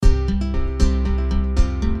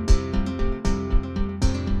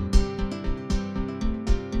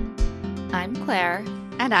Claire.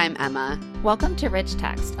 And I'm Emma. Welcome to Rich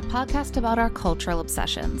Text, a podcast about our cultural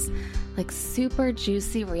obsessions, like super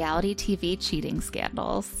juicy reality TV cheating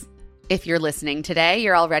scandals. If you're listening today,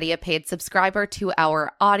 you're already a paid subscriber to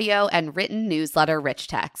our audio and written newsletter, Rich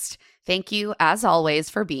Text. Thank you, as always,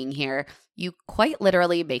 for being here. You quite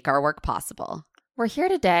literally make our work possible. We're here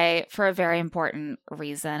today for a very important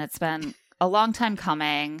reason. It's been a long time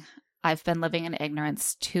coming. I've been living in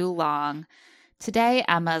ignorance too long. Today,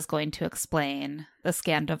 Emma is going to explain the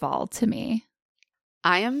Scandoval to me.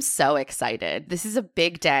 I am so excited. This is a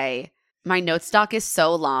big day. My note stock is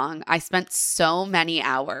so long. I spent so many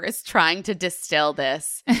hours trying to distill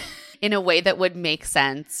this in a way that would make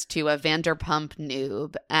sense to a Vanderpump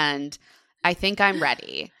noob, and I think I'm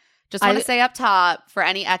ready. Just want to say up top, for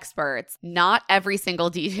any experts, not every single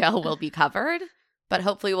detail will be covered, but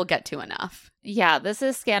hopefully we'll get to enough. Yeah, this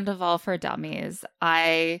is Scandoval for Dummies.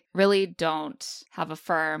 I really don't have a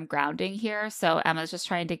firm grounding here, so Emma's just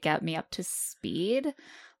trying to get me up to speed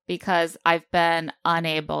because I've been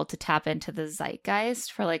unable to tap into the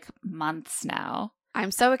zeitgeist for like months now.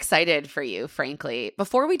 I'm so excited for you, frankly.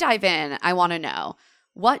 Before we dive in, I want to know,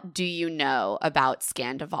 what do you know about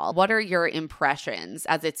Scandoval? What are your impressions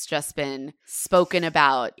as it's just been spoken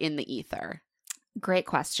about in the ether? Great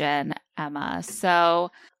question, Emma.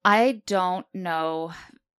 So I don't know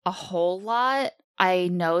a whole lot. I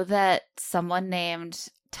know that someone named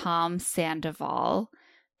Tom Sandoval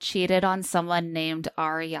cheated on someone named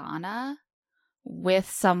Ariana with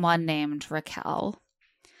someone named Raquel.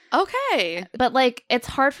 Okay. But like, it's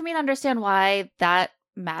hard for me to understand why that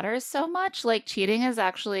matters so much. Like, cheating is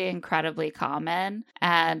actually incredibly common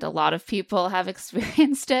and a lot of people have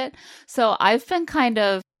experienced it. So I've been kind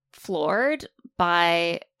of floored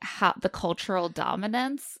by the cultural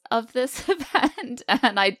dominance of this event.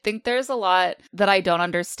 And I think there's a lot that I don't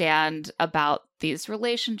understand about these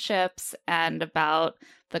relationships and about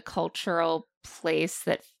the cultural place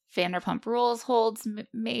that Vanderpump Rules holds,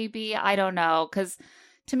 maybe. I don't know. Because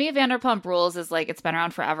to me, Vanderpump Rules is like, it's been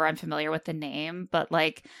around forever. I'm familiar with the name, but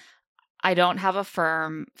like, I don't have a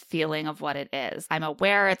firm feeling of what it is. I'm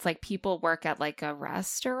aware it's like people work at like a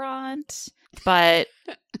restaurant, but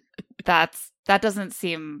that doesn't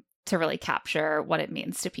seem to really capture what it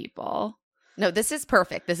means to people. No, this is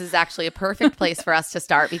perfect. This is actually a perfect place for us to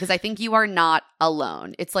start because I think you are not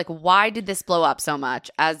alone. It's like, why did this blow up so much?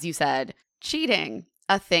 As you said, cheating,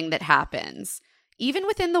 a thing that happens. Even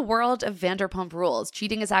within the world of Vanderpump Rules,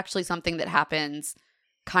 cheating is actually something that happens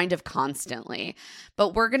kind of constantly.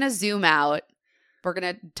 But we're going to zoom out. We're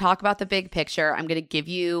going to talk about the big picture. I'm going to give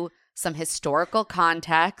you some historical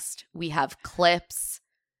context. We have clips.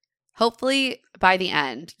 Hopefully, by the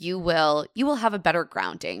end, you will have a better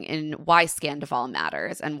grounding in why Scandoval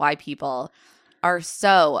matters and why people are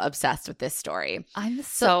so obsessed with this story. I'm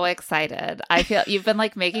so excited. I feel you've been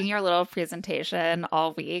like making your little presentation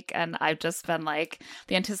all week, and I've just been like,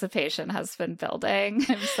 the anticipation has been building.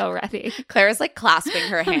 I'm so ready. Claire's like clasping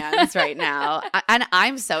her hands right now, and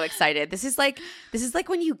I'm so excited. This is like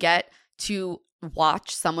when you get to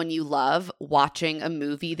watch someone you love watching a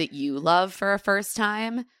movie that you love for a first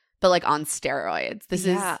time, but like on steroids. This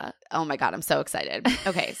is, oh my God, I'm so excited.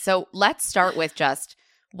 Okay, so let's start with just,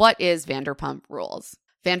 what is Vanderpump Rules?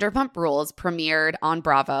 Vanderpump Rules premiered on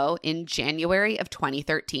Bravo in January of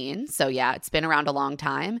 2013. So yeah, it's been around a long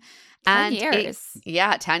time. 10 years.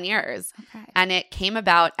 10 years. Okay. And it came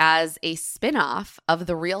about as a spinoff of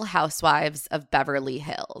The Real Housewives of Beverly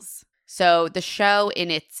Hills. So the show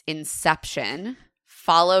in its inception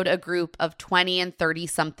followed a group of 20 and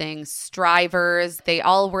 30-something strivers. They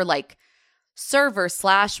all were like server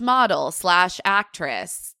 / model /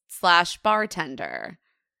 actress / bartender.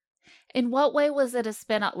 In what way was it a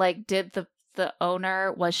spin-off? Like, did the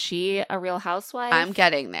owner, was she a Real Housewife? I'm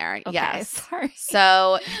getting there. Okay, yes. Sorry.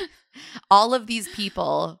 So all of these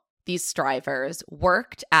people, these strivers,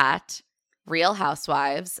 worked at Real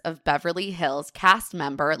Housewives of Beverly Hills cast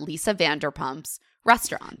member Lisa Vanderpump's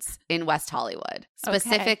restaurants in West Hollywood.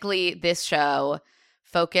 Specifically, this show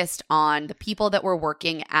focused on the people that were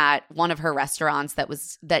working at one of her restaurants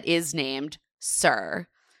that is named Sir,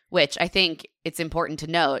 which I think it's important to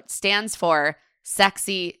note stands for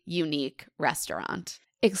Sexy Unique Restaurant.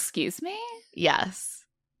 Excuse me? Yes.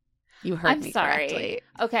 You heard me correctly.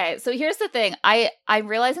 Okay, so here's the thing. I'm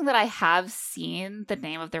realizing that I have seen the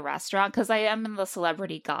name of the restaurant because I am in the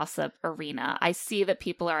celebrity gossip arena. I see that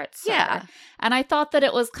people are at Sir. Yeah. And I thought that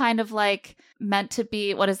it was kind of like meant to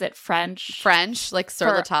be, what is it, French, like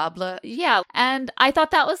sur la table. Yeah. And I thought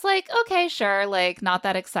that was like, okay, sure, like not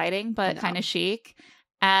that exciting, but kind of chic.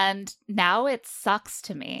 And now it sucks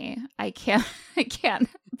to me. I can't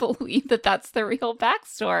believe that that's the real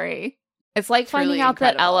backstory. It's like Truly finding out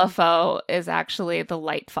that incredible. LFO is actually the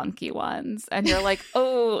light, funky ones. And you're like,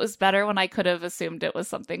 oh, it was better when I could have assumed it was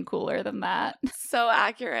something cooler than that. So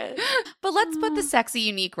accurate. But let's put the sexy,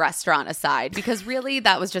 unique restaurant aside because really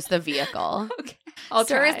that was just the vehicle. Okay. I'll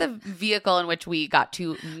Stir try. is the vehicle in which we got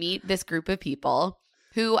to meet this group of people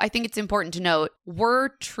who I think it's important to note were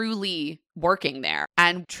truly working there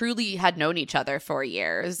and truly had known each other for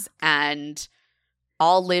years and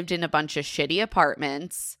all lived in a bunch of shitty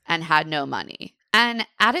apartments and had no money. And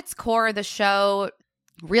at its core, the show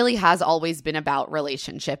really has always been about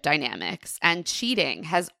relationship dynamics, and cheating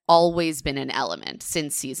has always been an element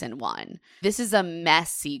since season 1. This is a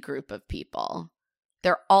messy group of people.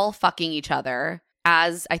 They're all fucking each other,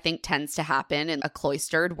 as I think tends to happen in a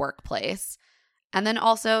cloistered workplace. And then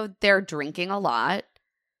also they're drinking a lot.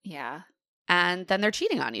 Yeah. And then they're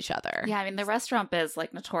cheating on each other. Yeah, I mean, the restaurant biz,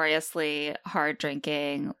 like, notoriously hard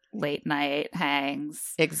drinking, late night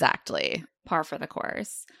hangs. Exactly. Par for the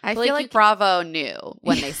course. I But, feel like Bravo knew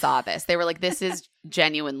when they saw this. They were like, this is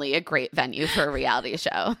genuinely a great venue for a reality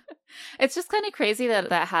show. It's just kind of crazy that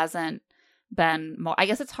that hasn't been more. I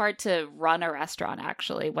guess it's hard to run a restaurant,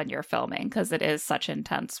 actually, when you're filming because it is such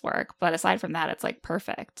intense work. But aside from that, it's like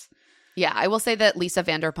perfect. Yeah, I will say that Lisa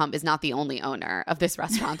Vanderpump is not the only owner of this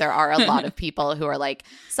restaurant. There are a lot of people who are like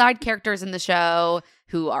side characters in the show,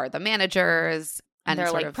 who are the managers. And they're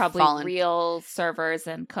sort like of probably real servers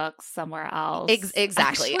and cooks somewhere else.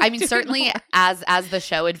 Exactly. I mean, certainly as the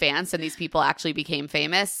show advanced and these people actually became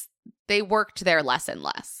famous, they worked there less and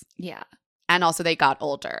less. Yeah. And also they got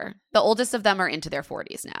older. The oldest of them are into their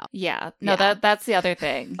 40s now. Yeah. No, Yeah. that's the other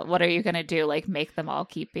thing. What are you going to do? Like make them all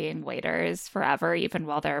keep being waiters forever, even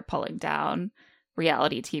while they're pulling down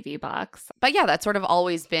reality TV bucks. But yeah, that's sort of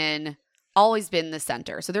always been the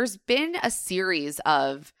center. So there's been a series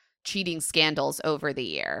of cheating scandals over the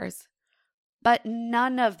years, but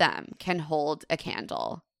none of them can hold a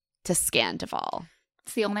candle to Scandoval.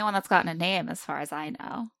 It's the only one that's gotten a name as far as I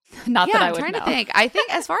know. Not Yeah, that I I'm would trying know. to think. I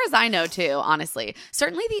think as far as I know too, honestly,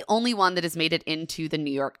 certainly the only one that has made it into the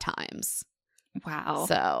New York Times. Wow.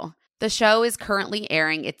 So the show is currently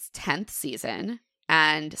airing its 10th season,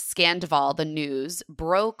 and Scandoval, the news,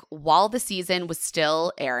 broke while the season was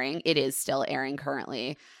still airing. It is still airing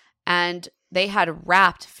currently. And they had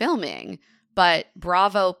wrapped filming, but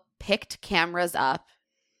Bravo picked cameras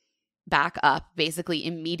back up, basically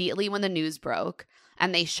immediately when the news broke,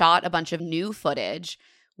 and they shot a bunch of new footage,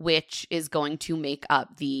 which is going to make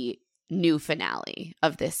up the new finale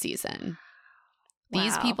of this season. Wow.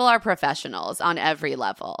 These people are professionals on every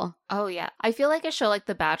level. Oh, yeah. I feel like a show like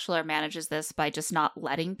The Bachelor manages this by just not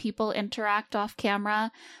letting people interact off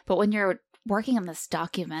camera. But when you're working on this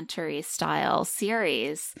documentary style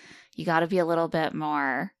series, you got to be a little bit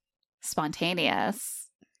more spontaneous.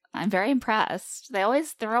 I'm very impressed. They're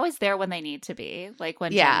always there when they need to be, like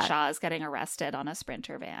when Jen Shaw is getting arrested on a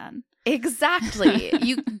Sprinter van. Exactly.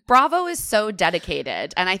 Bravo is so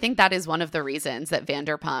dedicated, and I think that is one of the reasons that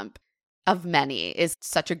Vanderpump of many is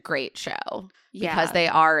such a great show, because they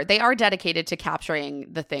are dedicated to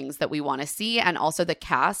capturing the things that we want to see, and also the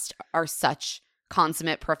cast are such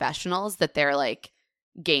consummate professionals that they're like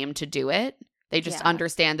game to do it. They just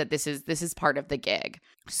understand that this is part of the gig.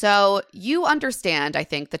 So you understand, I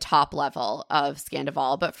think, the top level of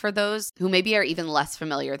Scandoval, but for those who maybe are even less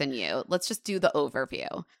familiar than you, let's just do the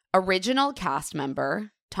overview. Original cast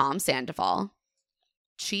member Tom Sandoval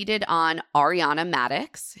cheated on Ariana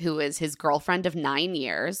Madix, who is his girlfriend of 9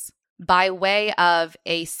 years, by way of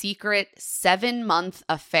a secret 7-month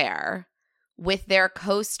affair with their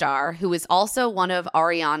co-star, who is also one of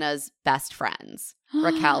Ariana's best friends,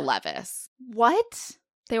 Raquel Leviss. What?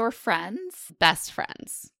 They were friends? Best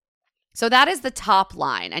friends. So that is the top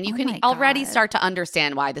line. And you can already start to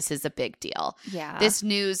understand why this is a big deal. Yeah. This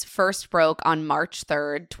news first broke on March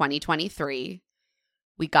 3rd, 2023.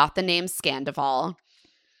 We got the name Scandoval.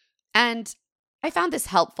 And I found this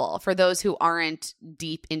helpful for those who aren't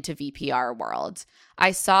deep into VPR world.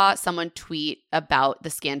 I saw someone tweet about the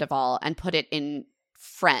Scandoval and put it in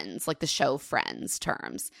Friends, like the show Friends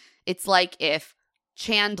terms. It's like if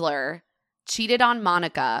Chandler cheated on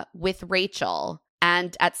Monica with Rachel,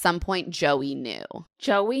 and at some point Joey knew.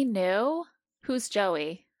 Joey knew? Who's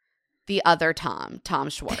Joey? The other Tom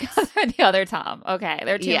Schwartz. The other Tom. Okay,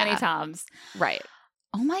 there are too many Toms. Right.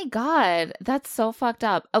 Oh my God, that's so fucked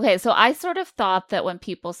up. Okay, so I sort of thought that when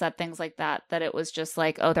people said things like that it was just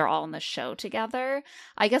like, oh, they're all in the show together.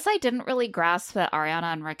 I guess I didn't really grasp that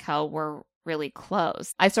Ariana and Raquel were really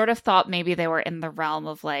close. I sort of thought maybe they were in the realm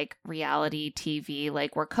of like reality TV,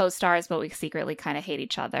 like we're co-stars, but we secretly kind of hate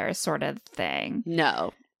each other sort of thing.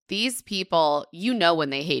 No, these people, when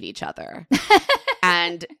they hate each other.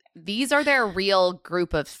 And these are their real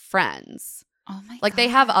group of friends. Oh my Like, God. they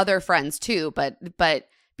have other friends too, but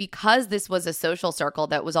because this was a social circle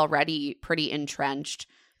that was already pretty entrenched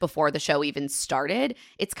before the show even started,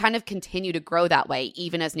 it's kind of continued to grow that way,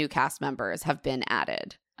 even as new cast members have been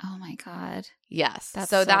added. Oh my God. Yes. That's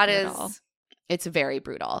so so that brutal. is, it's very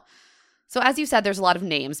brutal. So as you said, there's a lot of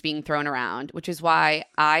names being thrown around, which is why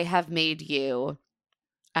I have made you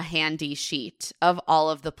a handy sheet of all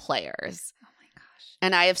of the players. Oh my gosh.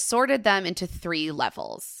 And I have sorted them into 3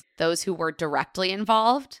 levels. Those who were directly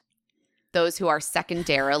involved, those who are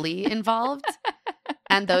secondarily involved,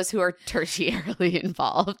 and those who are tertiarily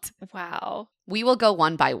involved. Wow. We will go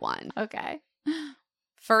one by one. Okay.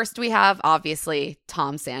 First, we have, obviously,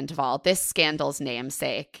 Tom Sandoval, this scandal's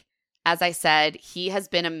namesake. As I said, he has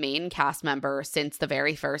been a main cast member since the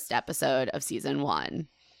very first episode of season 1.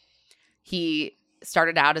 He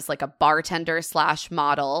started out as like a bartender /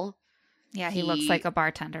 model. Yeah, he looks like a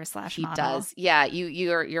bartender / model. He does. Yeah,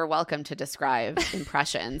 you're welcome to describe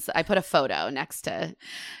impressions. I put a photo next to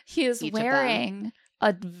He is each wearing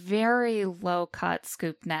a very low-cut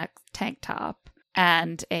scoop neck tank top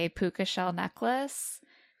and a puka shell necklace.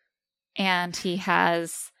 And he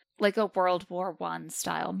has like a World War I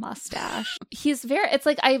style mustache. He's it's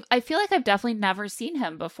like, I feel like I've definitely never seen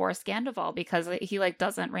him before Scandoval because he like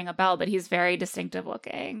doesn't ring a bell, but he's very distinctive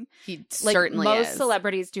looking. He Like, certainly most is.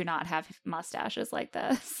 celebrities do not have mustaches like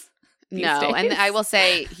this. No, days. and I will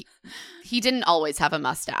say he didn't always have a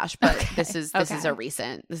mustache, but Okay, this is okay. a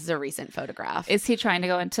recent photograph. Is he trying to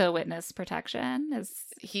go into witness protection?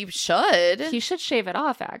 He should. He should shave it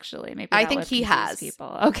off, actually. Maybe I that think would he confuse has.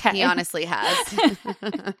 people. Okay. He honestly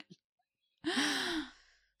has.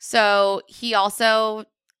 So he also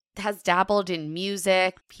has dabbled in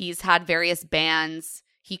music. He's had various bands.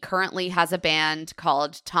 He currently has a band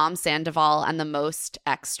called Tom Sandoval and the Most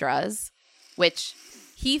Extras, which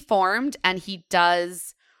he formed, and he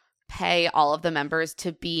does pay all of the members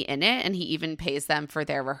to be in it, and he even pays them for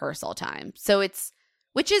their rehearsal time. So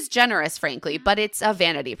which is generous, frankly, but it's a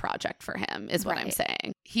vanity project for him, is what I'm Right.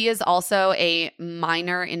 saying. He is also a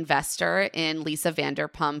minor investor in Lisa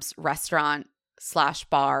Vanderpump's restaurant /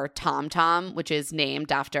 bar Tom Tom, which is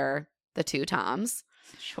named after the 2 Toms.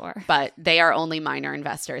 Sure. But they are only minor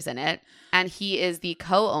investors in it. And he is the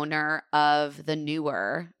co-owner of the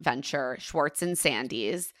newer venture, Schwartz and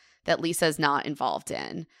Sandy's, that Lisa's not involved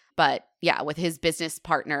in. But yeah, with his business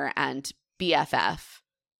partner and BFF,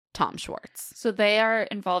 Tom Schwartz. So they are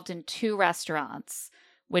involved in 2 restaurants,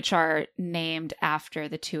 which are named after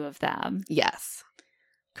the 2 of them. Yes.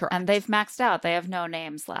 Correct. And they've maxed out. They have no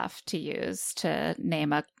names left to use to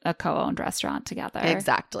name a co-owned restaurant together.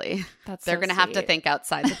 Exactly. That's They're so going to have to sweet. think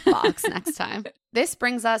outside the box next time. This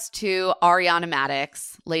brings us to Ariana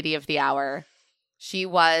Madix, Lady of the Hour. She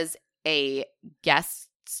was a guest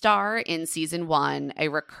star in season 1, a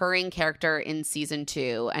recurring character in season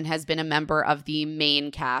 2, and has been a member of the main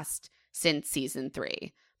cast since season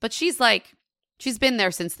 3. But she's been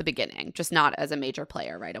there since the beginning, just not as a major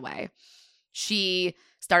player right away. She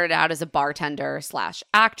started out as a bartender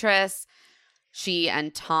 / actress. She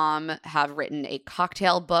and Tom have written a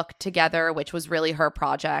cocktail book together, which was really her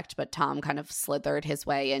project, but Tom kind of slithered his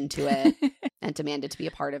way into it and demanded to be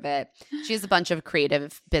a part of it. She has a bunch of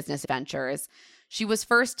creative business ventures. She was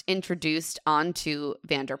first introduced onto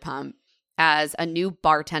Vanderpump as a new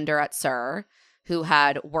bartender at Sir, who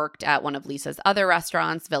had worked at one of Lisa's other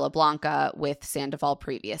restaurants, Villa Blanca, with Sandoval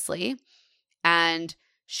previously. And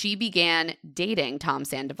she began dating Tom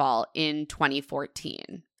Sandoval in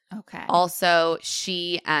 2014. Okay. Also,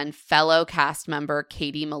 she and fellow cast member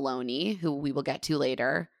Katie Maloney, who we will get to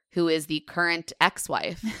later, who is the current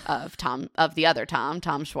ex-wife of the other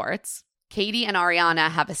Tom Schwartz. Katie and Ariana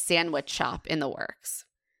have a sandwich shop in the works,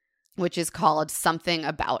 which is called Something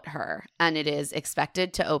About Her, and it is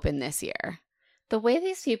expected to open this year. The way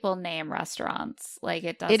these people name restaurants, like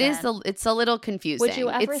it doesn't. It's a little confusing. Would you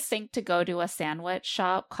ever think to go to a sandwich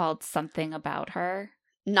shop called Something About Her?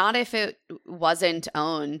 Not if it wasn't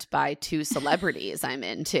owned by 2 celebrities I'm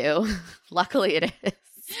into. Luckily it is.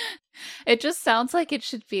 It just sounds like it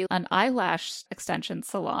should be an eyelash extension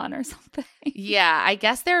salon or something. Yeah, I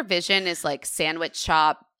guess their vision is like sandwich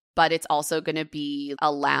shop, but it's also going to be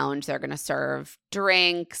a lounge. They're going to serve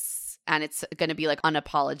drinks, and it's going to be like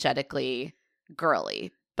unapologetically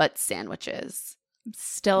girly, but sandwiches.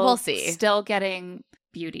 We'll see. Still getting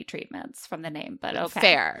beauty treatments from the name, but okay.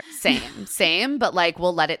 Fair. Same, but like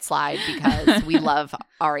we'll let it slide because we love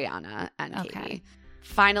Ariana and Katie. Okay.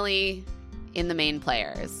 Finally, in the main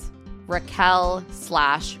players, Raquel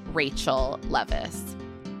 / Rachel Leviss.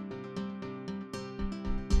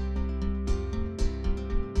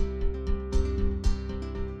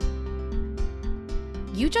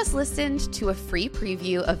 You just listened to a free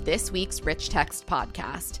preview of this week's Rich Text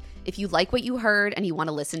podcast. If you like what you heard and you want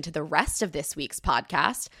to listen to the rest of this week's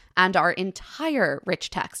podcast and our entire Rich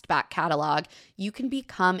Text back catalog, you can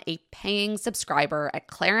become a paying subscriber at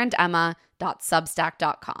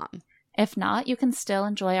claireandemma.substack.com. If not, you can still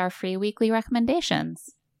enjoy our free weekly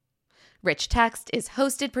recommendations. Rich Text is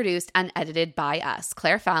hosted, produced, and edited by us,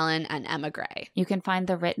 Claire Fallon and Emma Gray. You can find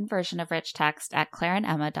the written version of Rich Text at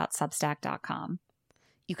claireandemma.substack.com.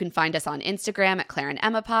 You can find us on Instagram at Claire and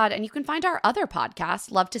Emma Pod, and you can find our other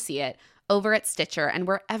podcast, Love to See It, over at Stitcher and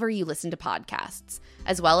wherever you listen to podcasts,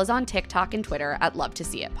 as well as on TikTok and Twitter at Love to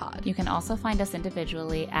See It Pod. You can also find us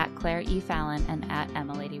individually at Claire E. Fallon and at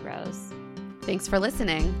Emma Lady Rose. Thanks for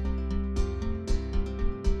listening.